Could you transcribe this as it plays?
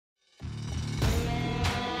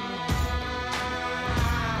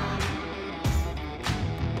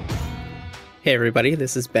Hey everybody,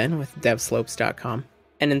 this is Ben with Devslopes.com,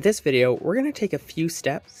 and in this video we're going to take a few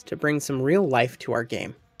steps to bring some real life to our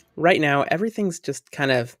game. Right now everything's just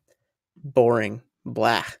kind of boring,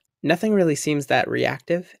 blah. Nothing really seems that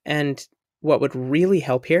reactive, and what would really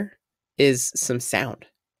help here is some sound.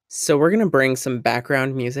 So we're going to bring some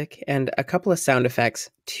background music and a couple of sound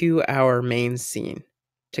effects to our main scene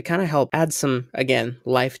to kind of help add some, again,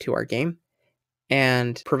 life to our game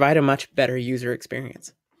and provide a much better user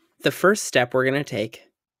experience. The first step we're going to take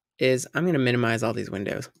is I'm going to minimize all these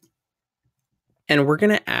windows. And we're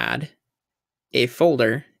going to add a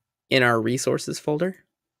folder in our resources folder.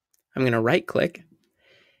 I'm going to right click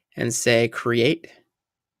and say create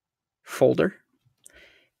folder.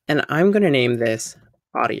 And I'm going to name this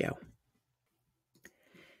audio.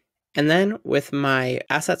 And then with my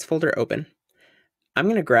assets folder open, I'm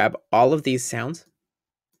going to grab all of these sounds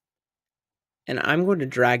and I'm going to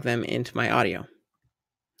drag them into my audio.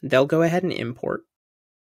 They'll go ahead and import.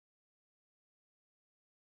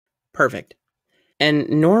 Perfect. And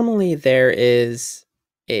normally there is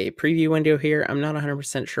a preview window here. I'm not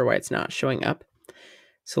 100% sure why it's not showing up.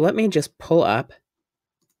 So let me just pull up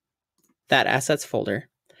that assets folder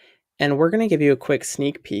and we're going to give you a quick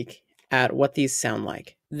sneak peek at what these sound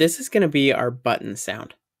like. This is going to be our button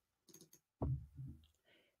sound.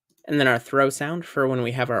 And then our throw sound for when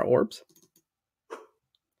we have our orbs.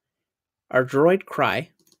 Our Droid Cry.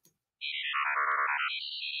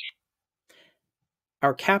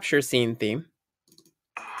 Our capture scene theme.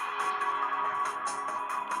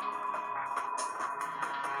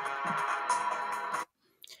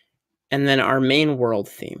 And then our main world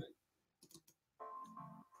theme.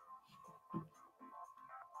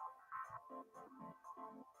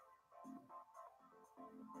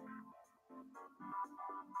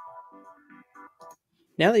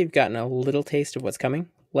 Now that you've gotten a little taste of what's coming,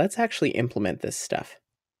 let's actually implement this stuff.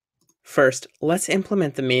 First, let's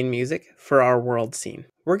implement the main music for our world scene.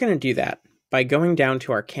 We're going to do that by going down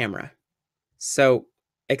to our camera. So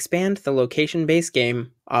expand the location-based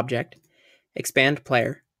game object, expand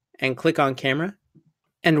player, and click on camera.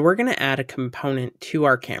 And we're going to add a component to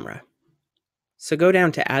our camera. So go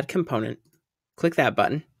down to add component, click that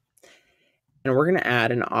button, and we're going to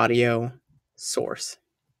add an audio source.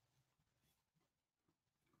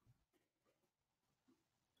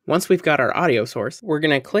 Once we've got our audio source, we're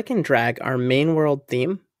going to click and drag our main world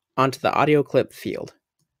theme onto the audio clip field.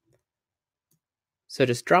 So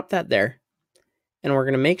just drop that there, and we're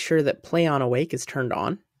going to make sure that play on awake is turned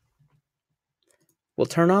on. We'll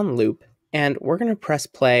turn on loop, and we're going to press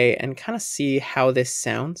play and kind of see how this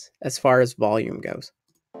sounds as far as volume goes.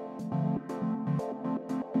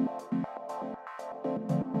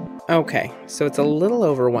 Okay, so it's a little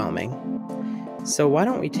overwhelming. So why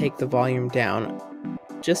don't we take the volume down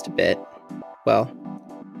just a bit? Well,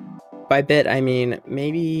 by bit I mean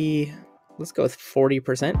maybe let's go with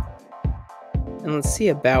 40%. And let's see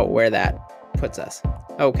about where that puts us.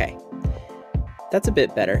 Okay, that's a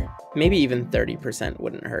bit better. Maybe even 30%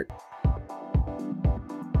 wouldn't hurt.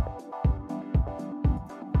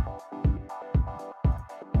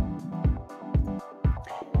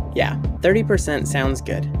 Yeah, 30% sounds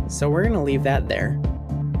good. So we're going to leave that there.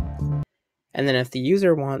 And then if the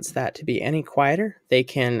user wants that to be any quieter, they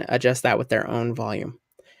can adjust that with their own volume.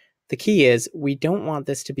 The key is we don't want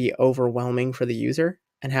this to be overwhelming for the user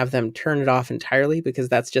and have them turn it off entirely because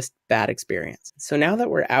that's just bad experience. So now that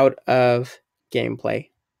we're out of gameplay,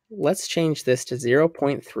 let's change this to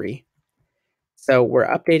 0.3. So we're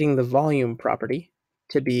updating the volume property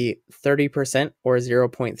to be 30% or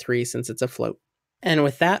 0.3 since it's a float. And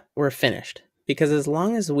with that, we're finished. Because as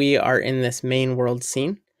long as we are in this main world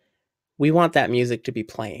scene, we want that music to be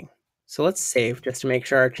playing. So let's save just to make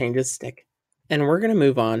sure our changes stick. And we're going to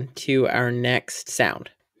move on to our next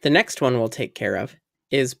sound. The next one we'll take care of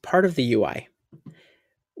is part of the UI.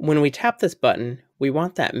 When we tap this button, we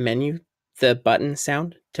want that menu, the button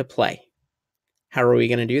sound, to play. How are we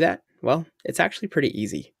going to do that? Well, it's actually pretty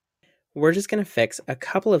easy. We're just going to fix a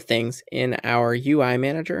couple of things in our UI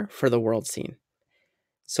manager for the world scene.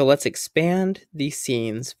 So let's expand the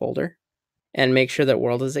scenes folder and make sure that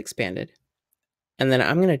world is expanded. And then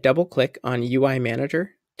I'm going to double click on UI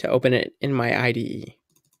manager to open it in my IDE.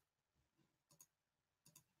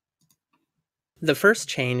 The first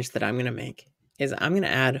change that I'm going to make is I'm going to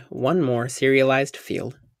add one more serialized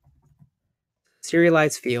field.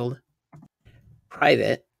 Serialized field,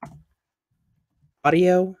 private,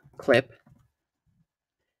 audio clip,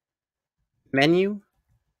 menu,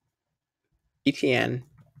 btn,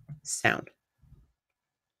 sound.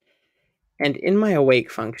 And in my awake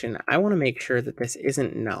function, I want to make sure that this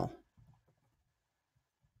isn't null.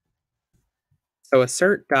 So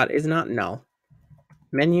assert.isNotNull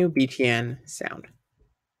menu BTN sound.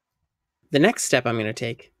 The next step I'm going to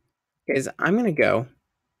take is I'm going to go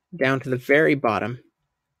down to the very bottom,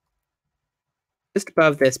 just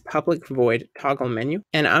above this public void toggle menu,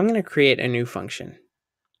 and I'm going to create a new function.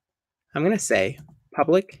 I'm going to say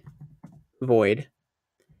public void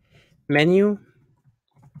menu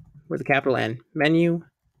with a capital N, menu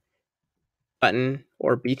button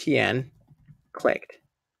or BTN clicked.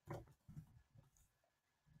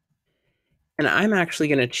 And I'm actually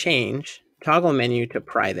going to change toggle menu to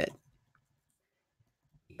private,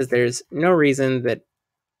 because there's no reason that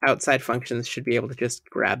outside functions should be able to just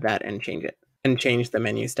grab that and change it, and change the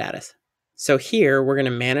menu status. So here we're going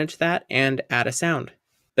to manage that and add a sound.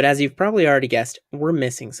 But as you've probably already guessed, we're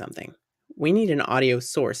missing something. We need an audio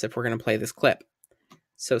source if we're going to play this clip.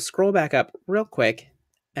 So scroll back up real quick,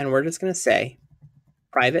 and we're just going to say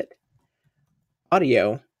private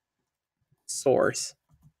audio source,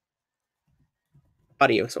 for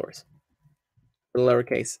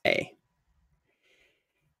lowercase a.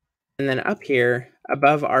 And then up here,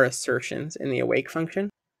 above our assertions in the awake function,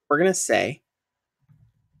 we're going to say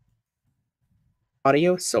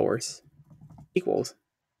audio source equals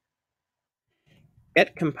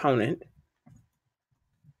get component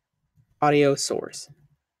audio source.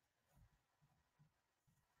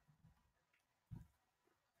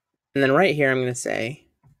 And then right here, I'm going to say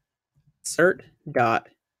assert dot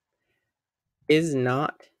is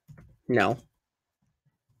not null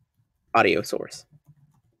audio source,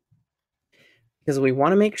 because we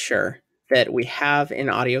want to make sure that we have an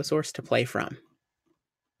audio source to play from.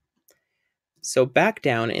 So back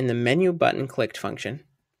down in the menu button clicked function,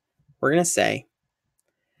 we're going to say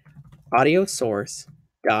audio source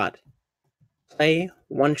dot play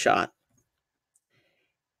one shot,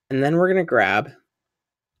 and then we're going to grab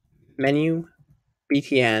menu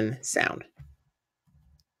BTN sound,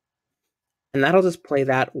 and that'll just play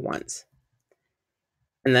that once.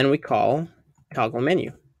 And then we call toggle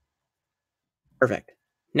menu. Perfect.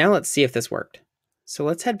 Now let's see if this worked. So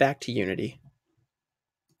let's head back to Unity.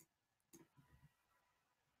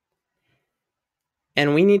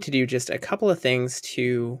 And we need to do just a couple of things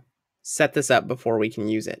to set this up before we can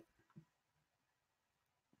use it.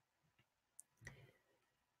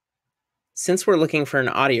 Since we're looking for an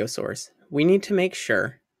audio source, we need to make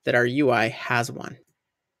sure that our UI has one.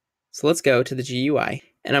 So let's go to the GUI,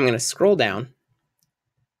 and I'm going to scroll down,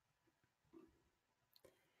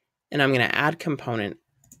 and I'm going to add component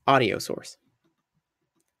audio source.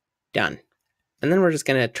 Done. And then we're just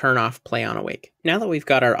going to turn off play on awake. Now that we've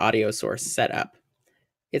got our audio source set up,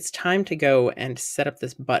 it's time to go and set up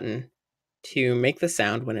this button to make the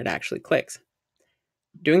sound when it actually clicks.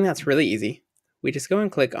 Doing that's really easy. We just go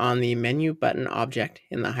and click on the menu button object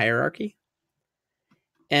in the hierarchy,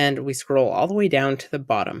 and we scroll all the way down to the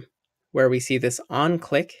bottom where we see this on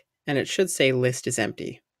click, and it should say list is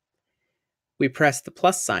empty. We press the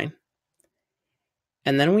plus sign,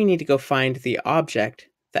 and then we need to go find the object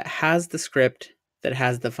that has the script that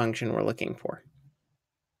has the function we're looking for,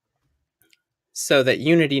 so that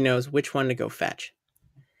Unity knows which one to go fetch.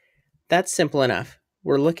 That's simple enough.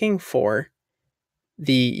 We're looking for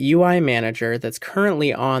the UI manager that's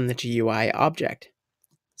currently on the GUI object.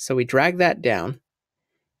 So we drag that down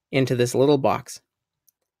into this little box,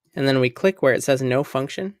 and then we click where it says no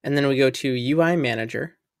function, and then we go to UI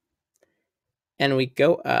manager, and we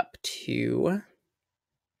go up to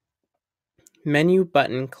menu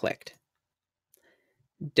button clicked.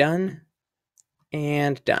 Done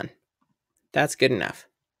and done. That's good enough.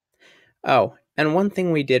 Oh, and one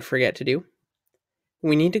thing we did forget to do,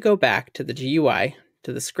 we need to go back to the GUI,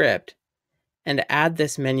 to the script, and add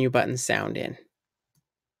this menu button sound in.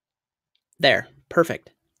 There, perfect.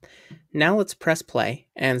 Now let's press play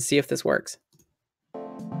and see if this works.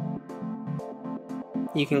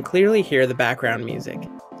 You can clearly hear the background music.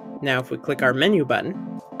 Now if we click our menu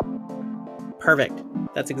button, perfect.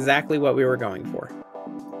 That's exactly what we were going for.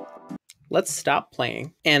 Let's stop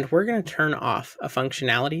playing, and we're going to turn off a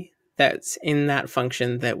functionality that's in that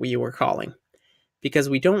function that we were calling, because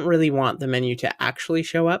we don't really want the menu to actually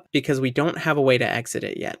show up because we don't have a way to exit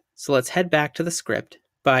it yet. So let's head back to the script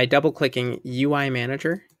by double-clicking UI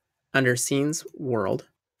Manager under Scenes World.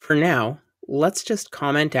 For now, let's just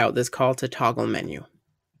comment out this call to toggle menu.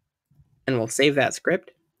 And we'll save that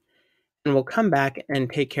script, and we'll come back and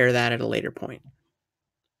take care of that at a later point.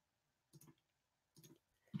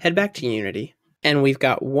 Head back to Unity, and we've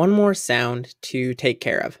got one more sound to take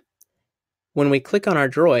care of. When we click on our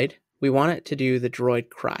droid, we want it to do the Droid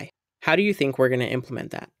Cry. How do you think we're going to implement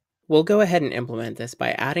that? We'll go ahead and implement this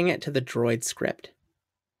by adding it to the droid script.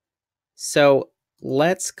 So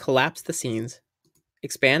let's collapse the scenes,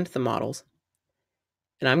 expand the models,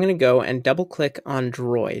 And I'm going to go and double click on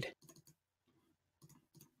Droid.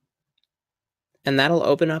 And that'll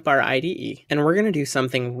open up our IDE. And we're going to do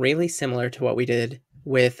something really similar to what we did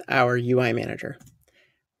with our UI manager.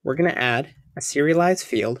 We're going to add a serialized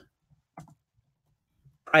field,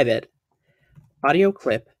 private, audio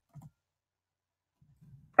clip,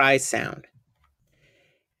 Cry sound.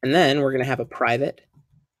 And then we're going to have a private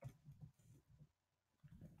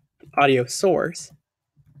audio source.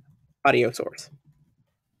 And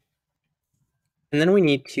then we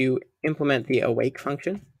need to implement the awake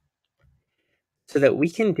function so that we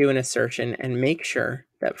can do an assertion and make sure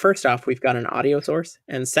that first off, we've got an audio source,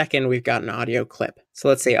 and second, we've got an audio clip. So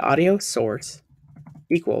let's say audio source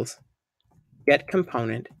equals get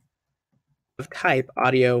component of type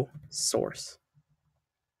audio source.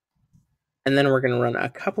 And then we're going to run a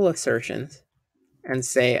couple assertions and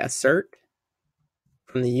say assert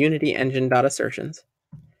from the Unity engine.assertions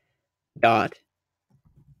dot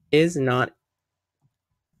is not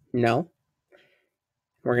null.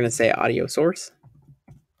 We're going to say audio source.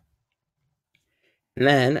 And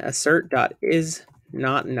then assert dot is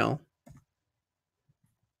not null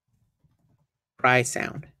Cry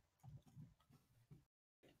sound.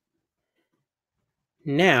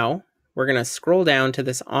 Now we're going to scroll down to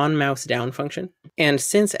this on mouse down function. And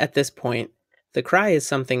since at this point, the cry is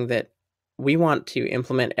something that we want to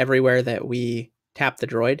implement everywhere that we tap the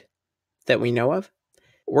droid that we know of,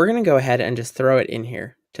 we're going to go ahead and just throw it in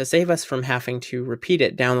here to save us from having to repeat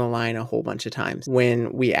it down the line a whole bunch of times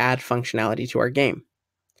when we add functionality to our game.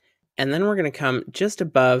 And then we're going to come just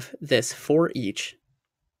above this for each,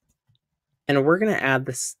 and we're going to add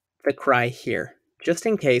the cry here. Just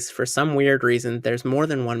in case, for some weird reason, there's more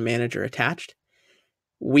than one manager attached,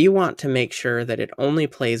 we want to make sure that it only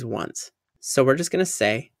plays once. So we're just going to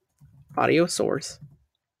say audio source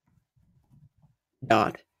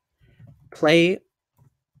dot play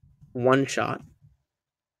one shot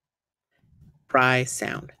Cry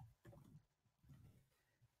sound.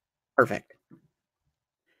 Perfect.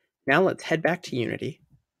 Now let's head back to Unity.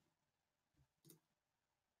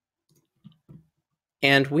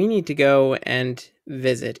 And we need to go and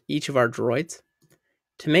visit each of our droids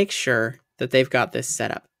to make sure that they've got this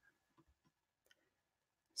set up.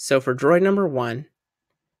 So for droid number 1,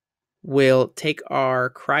 we'll take our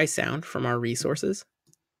cry sound from our resources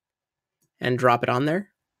and drop it on there.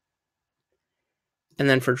 And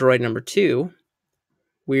then for droid number 2,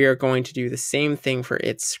 we are going to do the same thing for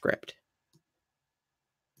its script.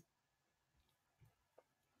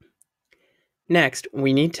 Next,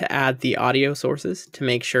 we need to add the audio sources to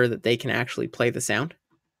make sure that they can actually play the sound.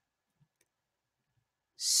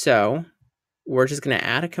 So we're just going to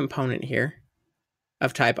add a component here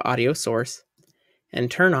of type audio source and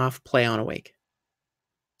turn off play on awake.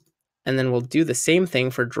 And then we'll do the same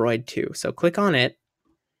thing for droid 2. So click on it,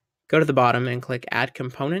 go to the bottom and click add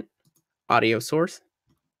component, audio source,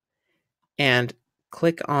 and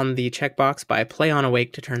click on the checkbox by play on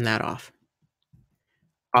awake to turn that off.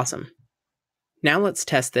 Awesome. Now let's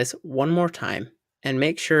test this one more time and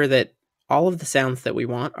make sure that all of the sounds that we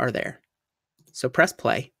want are there. So press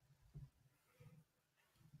play.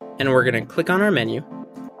 And we're going to click on our menu.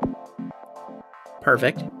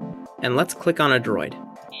 Perfect. And let's click on a droid.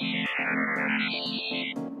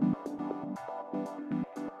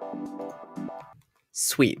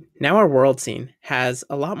 Sweet. Now our world scene has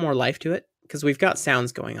a lot more life to it because we've got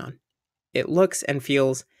sounds going on. It looks and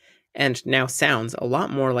feels and now sounds a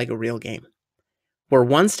lot more like a real game. We're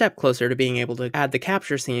one step closer to being able to add the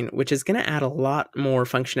capture scene, which is going to add a lot more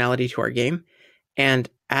functionality to our game and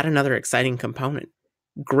add another exciting component.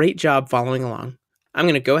 Great job following along. I'm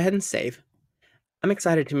going to go ahead and save. I'm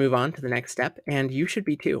excited to move on to the next step, and you should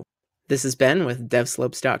be too. This has been with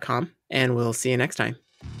Devslopes.com, and we'll see you next time.